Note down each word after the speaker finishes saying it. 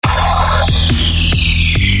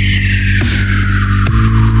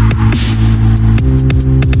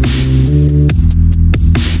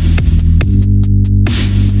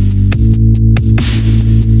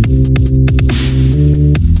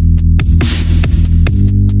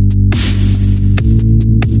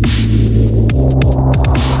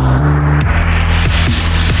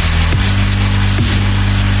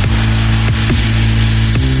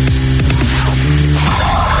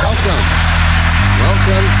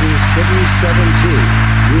to City 17.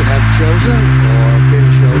 You have chosen or been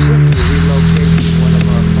chosen to relocate to one of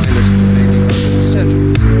our finest remaining urban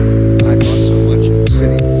centers. I thought so much of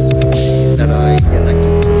City 17 that I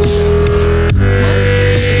elected to establish my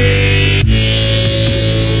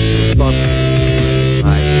thought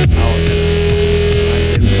by our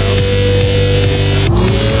I've been proud to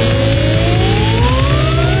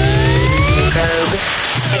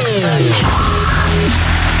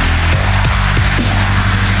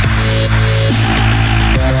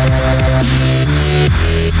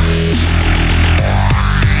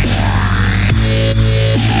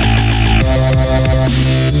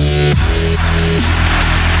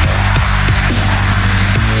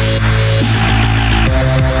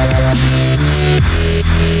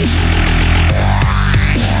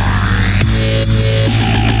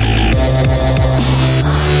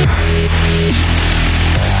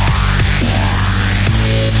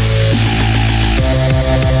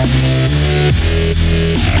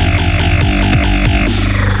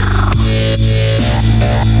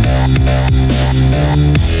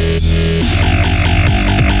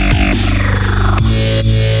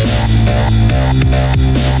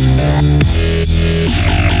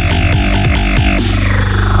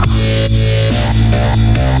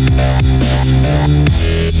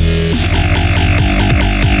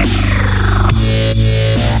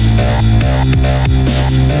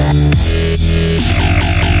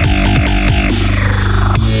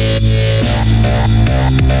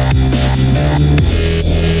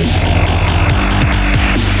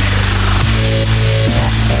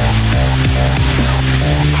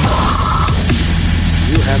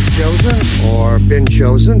or been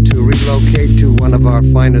chosen to relocate to one of our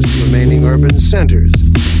finest remaining urban centers.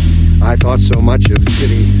 I thought so much of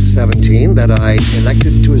City 17 that I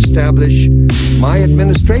elected to establish my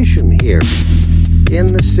administration here in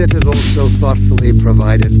the citadel so thoughtfully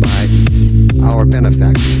provided by our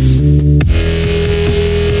benefactors.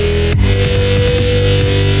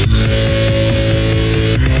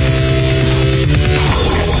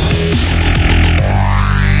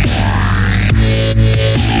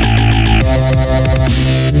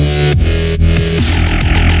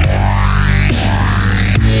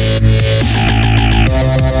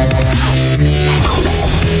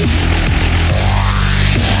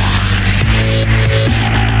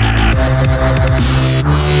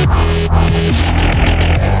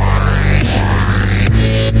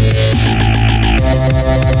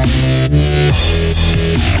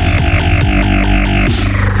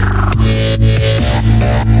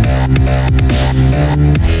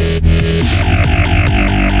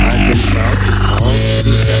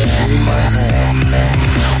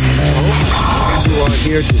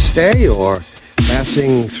 Here to stay or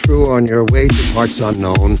passing through on your way to parts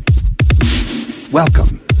unknown,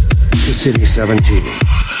 welcome to City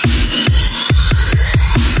 17.